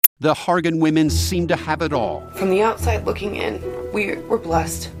The Hargan women seemed to have it all. From the outside looking in, we were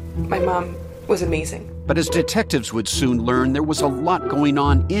blessed. My mom was amazing. But as detectives would soon learn, there was a lot going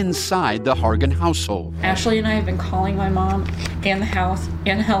on inside the Hargan household. Ashley and I have been calling my mom and the house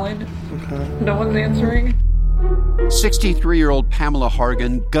and Helen. Okay. No one's answering. 63-year-old Pamela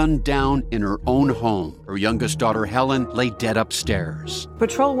Hargan gunned down in her own home. Her youngest daughter, Helen, lay dead upstairs.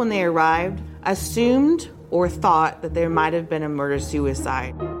 Patrol, when they arrived, assumed or thought that there might have been a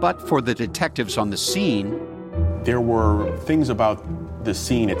murder-suicide. But for the detectives on the scene, there were things about the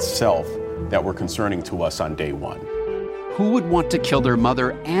scene itself that were concerning to us on day one. Who would want to kill their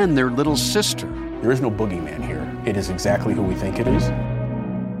mother and their little sister? There is no boogeyman here. It is exactly who we think it is.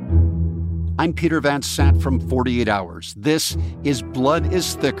 I'm Peter Van Sant from 48 Hours. This is Blood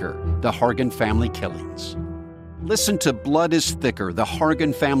is Thicker, the Hargan family killings. Listen to Blood is Thicker, the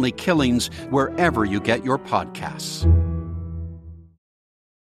Hargan family killings, wherever you get your podcasts.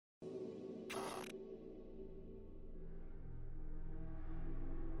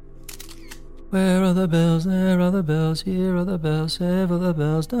 Where are the bells? There are the bells. Here are the bells. Ever the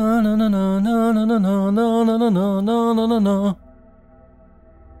bells. No no no no no no no no no no no no no no no.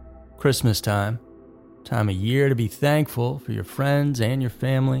 Christmas time of year to be thankful for your friends and your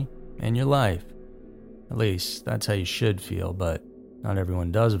family and your life. At least that's how you should feel, but not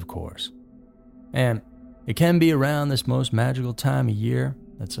everyone does, of course. And it can be around this most magical time of year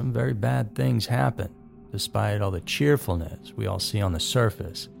that some very bad things happen, despite all the cheerfulness we all see on the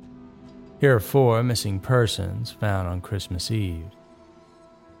surface. Here are 4 missing persons found on Christmas Eve.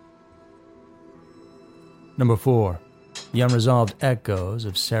 Number 4, the unresolved echoes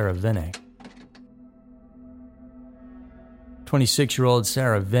of Sarah Vinnick. 26-year-old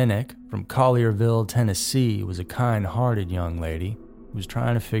Sarah Vinnick from Collierville, Tennessee, was a kind-hearted young lady who was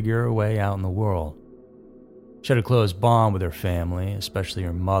trying to figure her way out in the world. She had a close bond with her family, especially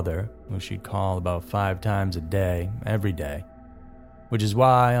her mother, who she'd call about 5 times a day, every day. Which is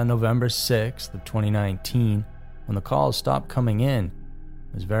why on November 6th of 2019, when the calls stopped coming in,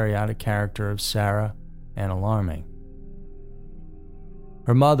 it was very out of character of Sarah and alarming.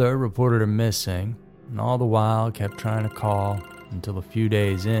 Her mother reported her missing, and all the while kept trying to call until a few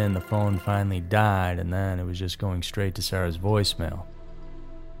days in, the phone finally died, and then it was just going straight to Sarah's voicemail.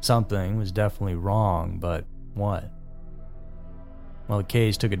 Something was definitely wrong, but what? Well, the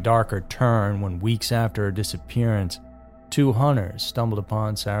case took a darker turn when weeks after her disappearance, 2 hunters stumbled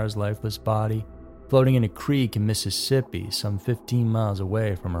upon Sarah's lifeless body floating in a creek in Mississippi, some 15 miles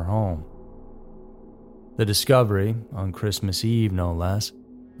away from her home. The discovery, on Christmas Eve no less,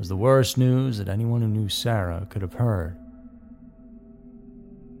 was the worst news that anyone who knew Sarah could have heard.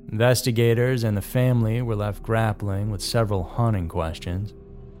 Investigators and the family were left grappling with several haunting questions.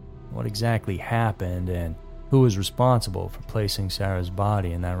 What exactly happened, and who was responsible for placing Sarah's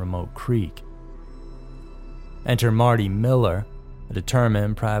body in that remote creek? Enter Marty Miller, a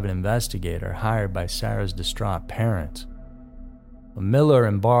determined private investigator hired by Sarah's distraught parents. But Miller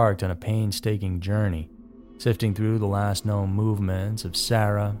embarked on a painstaking journey, sifting through the last known movements of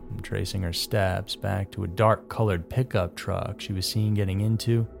Sarah and tracing her steps back to a dark-colored pickup truck she was seen getting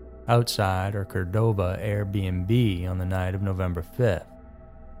into outside her Cordova Airbnb on the night of November 5th.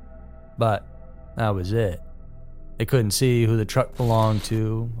 But that was it. They couldn't see who the truck belonged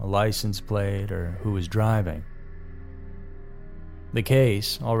to, a license plate, or who was driving. The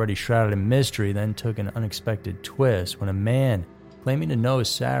case, already shrouded in mystery, then took an unexpected twist when a man claiming to know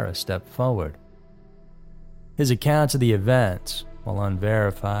Sarah stepped forward. His accounts of the events, while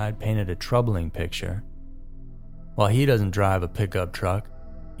unverified, painted a troubling picture. While he doesn't drive a pickup truck,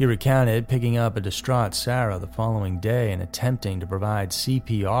 he recounted picking up a distraught Sarah the following day and attempting to provide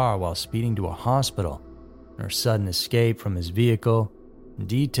CPR while speeding to a hospital, and her sudden escape from his vehicle, and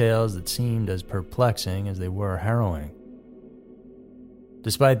details that seemed as perplexing as they were harrowing.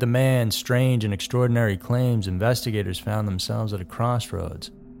 Despite the man's strange and extraordinary claims, investigators found themselves at a crossroads,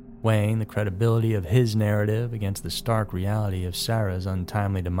 weighing the credibility of his narrative against the stark reality of Sarah's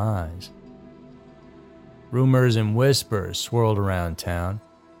untimely demise. Rumors and whispers swirled around town,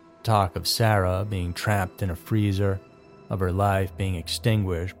 talk of Sarah being trapped in a freezer, of her life being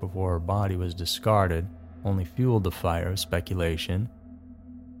extinguished before her body was discarded, only fueled the fire of speculation.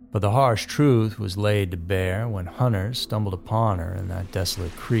 But the harsh truth was laid to bear when hunters stumbled upon her in that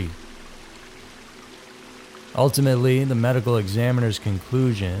desolate creek. Ultimately, the medical examiner's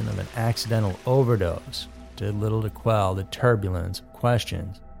conclusion of an accidental overdose did little to quell the turbulence of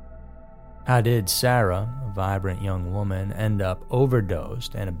questions. How did Sarah, a vibrant young woman, end up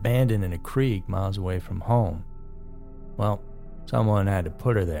overdosed and abandoned in a creek miles away from home? Well, someone had to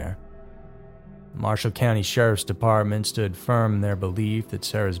put her there. The Marshall County Sheriff's Department stood firm in their belief that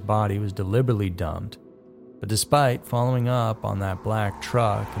Sarah's body was deliberately dumped, but despite following up on that black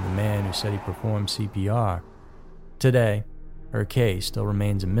truck and the man who said he performed CPR, today, her case still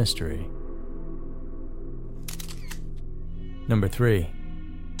remains a mystery. Number 3.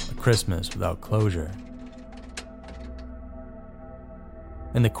 A Christmas without closure.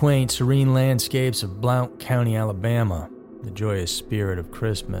 In the quaint, serene landscapes of Blount County, Alabama, the joyous spirit of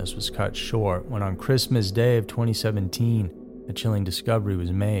Christmas was cut short when on Christmas Day of 2017, a chilling discovery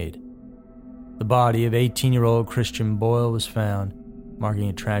was made. The body of 18-year-old Christian Boyle was found, marking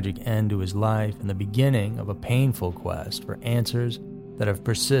a tragic end to his life and the beginning of a painful quest for answers that have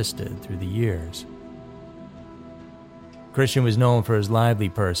persisted through the years. Christian was known for his lively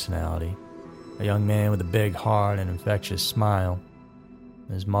personality, a young man with a big heart and infectious smile.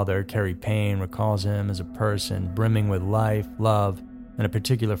 His mother, Carrie Payne, recalls him as a person brimming with life, love, and a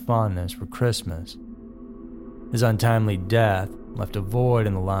particular fondness for Christmas. His untimely death left a void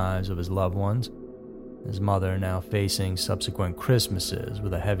in the lives of his loved ones, his mother now facing subsequent Christmases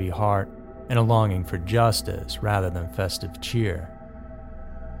with a heavy heart and a longing for justice rather than festive cheer.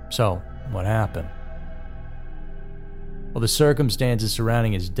 So, what happened? Well, the circumstances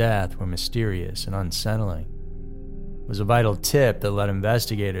surrounding his death were mysterious and unsettling. It was a vital tip that led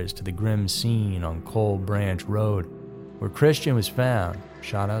investigators to the grim scene on Cold Branch Road, where Christian was found,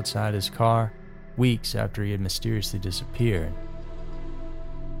 shot outside his car, weeks after he had mysteriously disappeared.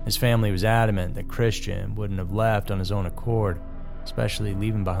 His family was adamant that Christian wouldn't have left on his own accord, especially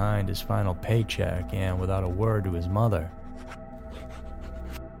leaving behind his final paycheck and without a word to his mother.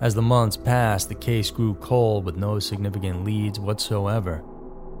 As the months passed, the case grew cold with no significant leads whatsoever.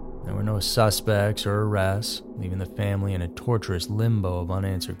 There were no suspects or arrests, leaving the family in a torturous limbo of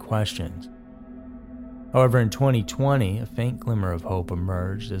unanswered questions. However, in 2020, a faint glimmer of hope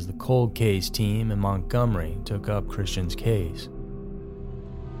emerged as the cold case team in Montgomery took up Christian's case.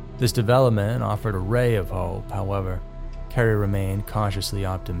 This development offered a ray of hope. However, Carrie remained cautiously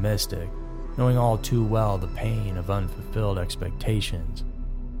optimistic, knowing all too well the pain of unfulfilled expectations.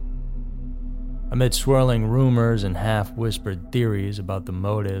 Amid swirling rumors and half-whispered theories about the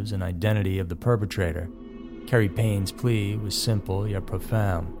motives and identity of the perpetrator, Carrie Payne's plea was simple yet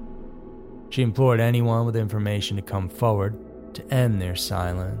profound. She implored anyone with information to come forward to end their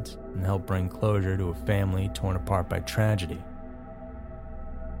silence and help bring closure to a family torn apart by tragedy.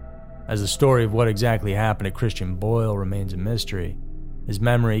 As the story of what exactly happened to Christian Boyle remains a mystery, his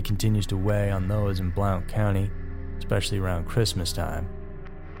memory continues to weigh on those in Blount County, especially around Christmas time.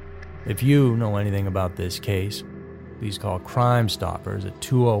 If you know anything about this case, please call Crime Stoppers at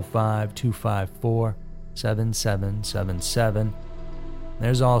 205-254-7777.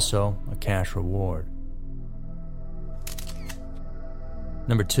 There's also a cash reward.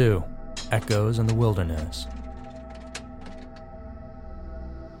 Number 2, Echoes in the Wilderness.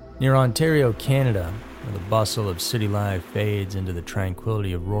 Near Ontario, Canada, where the bustle of city life fades into the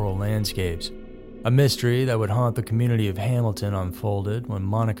tranquility of rural landscapes, a mystery that would haunt the community of Hamilton unfolded when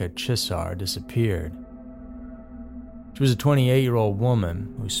Monica Chissar disappeared. She was a 28-year-old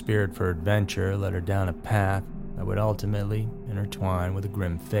woman whose spirit for adventure led her down a path that would ultimately intertwine with a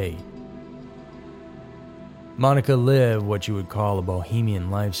grim fate. Monica lived what you would call a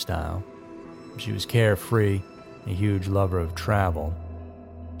bohemian lifestyle. She was carefree, a huge lover of travel.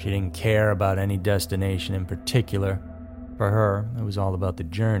 She didn't care about any destination in particular. For her, it was all about the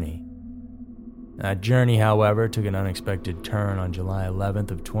journey. That journey, however, took an unexpected turn on July 11th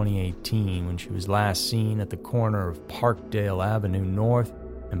of 2018 when she was last seen at the corner of Parkdale Avenue North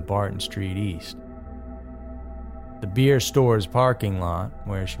and Barton Street East. The beer store's parking lot,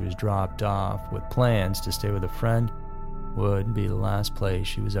 where she was dropped off with plans to stay with a friend, would be the last place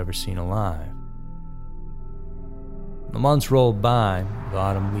she was ever seen alive. The months rolled by, with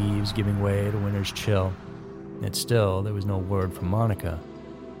autumn leaves giving way to winter's chill, yet still there was no word from Monica.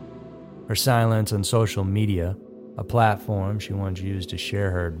 Her silence on social media, a platform she once used to share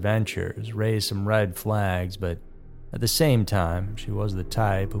her adventures, raised some red flags, but at the same time, she was the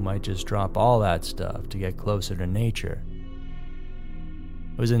type who might just drop all that stuff to get closer to nature.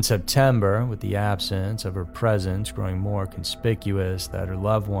 It was in September, with the absence of her presence growing more conspicuous, that her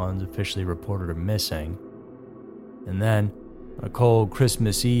loved ones officially reported her missing. And then, on a cold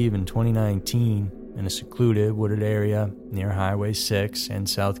Christmas Eve in 2019, in a secluded, wooded area near Highway 6 and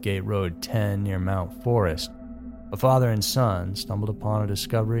Southgate Road 10 near Mount Forest, a father and son stumbled upon a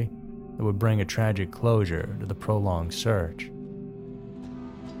discovery that would bring a tragic closure to the prolonged search.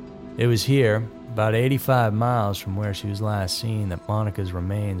 It was here, about 85 miles from where she was last seen, that Monica's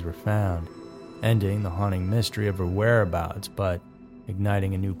remains were found, ending the haunting mystery of her whereabouts, but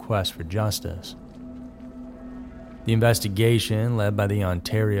igniting a new quest for justice. The investigation, led by the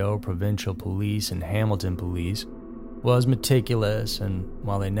Ontario Provincial Police and Hamilton Police, was meticulous, and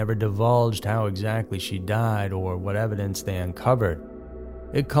while they never divulged how exactly she died or what evidence they uncovered,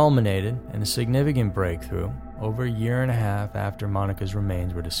 it culminated in a significant breakthrough over a year and a half after Monica's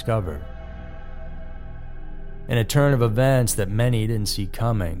remains were discovered. In a turn of events that many didn't see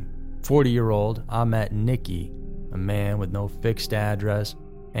coming, 40-year-old Ahmet Nikki, a man with no fixed address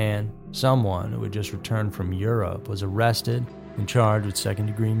and someone who had just returned from Europe, was arrested and charged with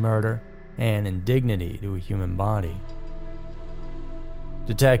second-degree murder and indignity to a human body.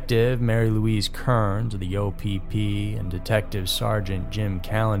 Detective Mary Louise Kearns of the OPP and Detective Sergeant Jim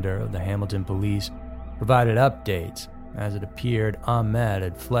Callender of the Hamilton Police provided updates. As it appeared, Ahmed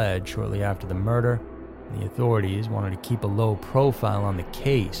had fled shortly after the murder, and the authorities wanted to keep a low profile on the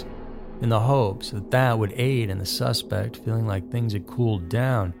case in the hopes that that would aid in the suspect feeling like things had cooled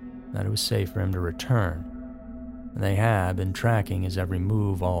down and that it was safe for him to return. And they had been tracking his every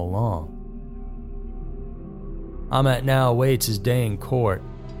move all along. Ahmet now awaits his day in court.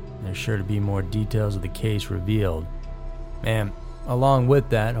 There's sure to be more details of the case revealed. And along with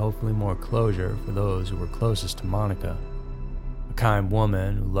that, hopefully more closure for those who were closest to Monica. A kind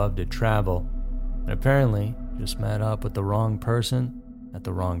woman who loved to travel, and apparently just met up with the wrong person at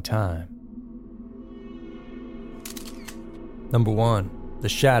the wrong time. Number 1. The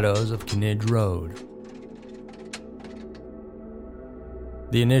Shadows of Kinidge Road.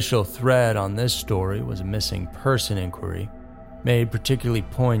 The initial thread on this story was a missing person inquiry, made particularly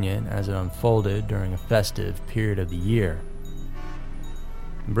poignant as it unfolded during a festive period of the year.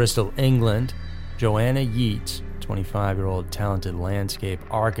 In Bristol, England, Joanna Yeats, 25-year-old talented landscape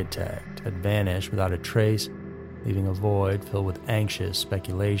architect, had vanished without a trace, leaving a void filled with anxious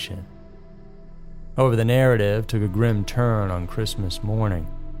speculation. However, the narrative took a grim turn on Christmas morning,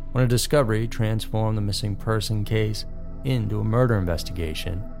 when a discovery transformed the missing person case into a murder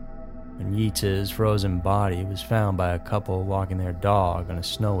investigation, and Yeats's frozen body was found by a couple walking their dog on a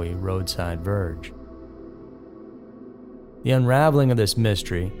snowy roadside verge. The unraveling of this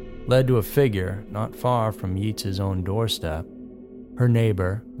mystery led to a figure not far from Yeats's own doorstep, her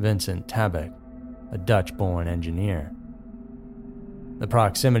neighbor, Vincent Tabak, a Dutch-born engineer. The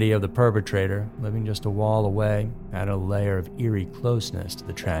proximity of the perpetrator, living just a wall away, added a layer of eerie closeness to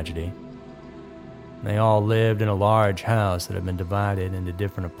the tragedy. They all lived in a large house that had been divided into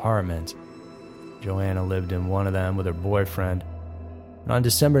different apartments. Joanna lived in one of them with her boyfriend. And on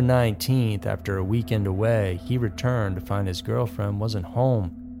December 19th, after a weekend away, he returned to find his girlfriend wasn't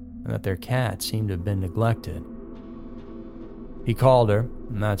home and that their cat seemed to have been neglected. He called her,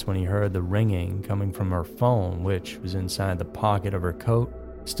 and that's when he heard the ringing coming from her phone, which was inside the pocket of her coat,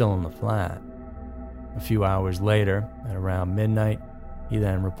 still in the flat. A few hours later, at around midnight, he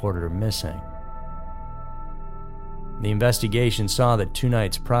then reported her missing. The investigation saw that 2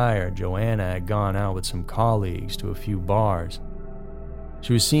 nights prior, Joanna had gone out with some colleagues to a few bars.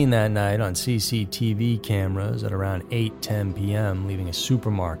 She was seen that night on CCTV cameras at around 8:10 p.m. leaving a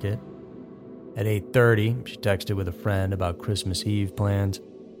supermarket. At 8:30, she texted with a friend about Christmas Eve plans.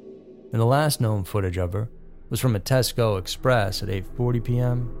 And the last known footage of her was from a Tesco Express at 8:40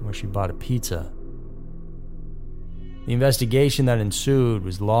 p.m. where she bought a pizza. The investigation that ensued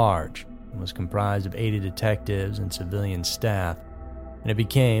was large and was comprised of 80 detectives and civilian staff, and it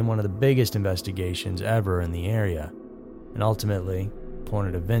became one of the biggest investigations ever in the area, and ultimately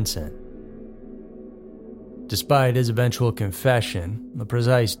pointed to Vincent. Despite his eventual confession, the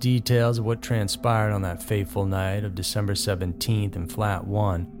precise details of what transpired on that fateful night of December 17th in Flat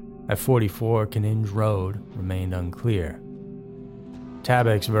 1 at 44 Kinidge Road remained unclear.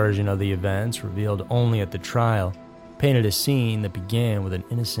 Tabak's version of the events, revealed only at the trial, painted a scene that began with an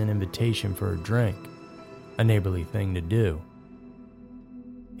innocent invitation for a drink, a neighborly thing to do.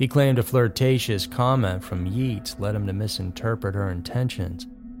 He claimed a flirtatious comment from Yeats led him to misinterpret her intentions.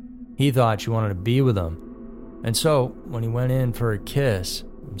 He thought she wanted to be with him, and so when he went in for a kiss,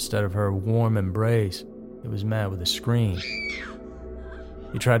 instead of her warm embrace, it was met with a scream.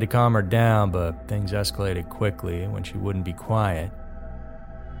 He tried to calm her down, but things escalated quickly when she wouldn't be quiet.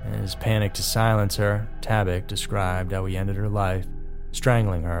 In his panic to silence her, Tabak described how he ended her life,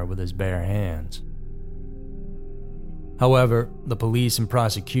 strangling her with his bare hands. However, the police and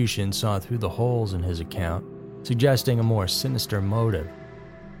prosecution saw through the holes in his account, suggesting a more sinister motive,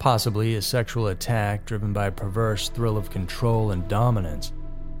 possibly a sexual attack driven by a perverse thrill of control and dominance,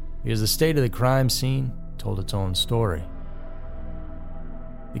 because the state of the crime scene told its own story.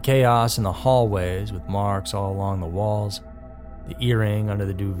 The chaos in the hallways with marks all along the walls, the earring under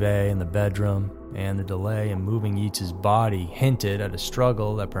the duvet in the bedroom, and the delay in moving Yeats's body hinted at a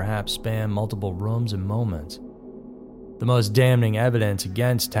struggle that perhaps spanned multiple rooms and moments. The most damning evidence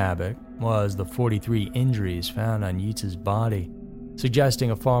against Tabak was the 43 injuries found on Yeats's body, suggesting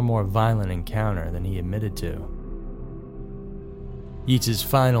a far more violent encounter than he admitted to. Yeats's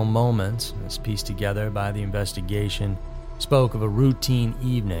final moments, as pieced together by the investigation, spoke of a routine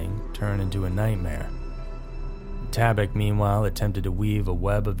evening turned into a nightmare. Tabak, meanwhile, attempted to weave a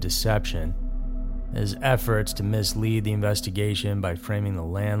web of deception. His efforts to mislead the investigation by framing the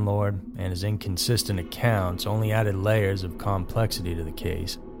landlord and his inconsistent accounts only added layers of complexity to the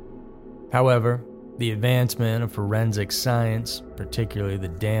case. However, the advancement of forensic science, particularly the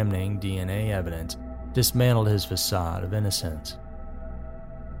damning DNA evidence, dismantled his facade of innocence.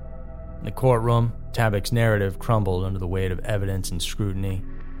 In the courtroom, Tabak's narrative crumbled under the weight of evidence and scrutiny.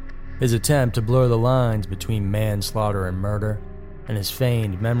 His attempt to blur the lines between manslaughter and murder, and his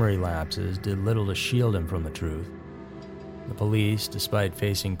feigned memory lapses did little to shield him from the truth. The police, despite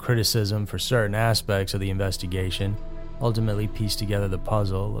facing criticism for certain aspects of the investigation, ultimately pieced together the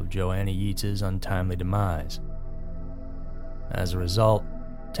puzzle of Joanna Yeats's untimely demise. As a result,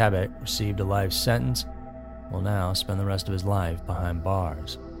 Tabak received a life sentence and will now spend the rest of his life behind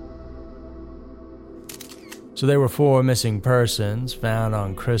bars. So there were 4 missing persons found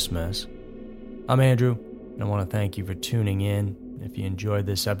on Christmas. I'm Andrew, and I want to thank you for tuning in. If you enjoyed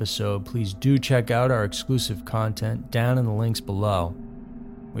this episode, please do check out our exclusive content down in the links below.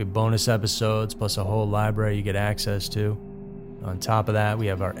 We have bonus episodes plus a whole library you get access to. On top of that, we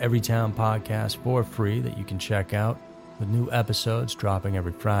have our Everytown podcast for free that you can check out, with new episodes dropping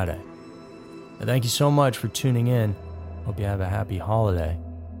every Friday. And thank you so much for tuning in. Hope you have a happy holiday.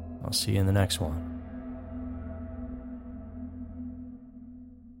 I'll see you in the next one.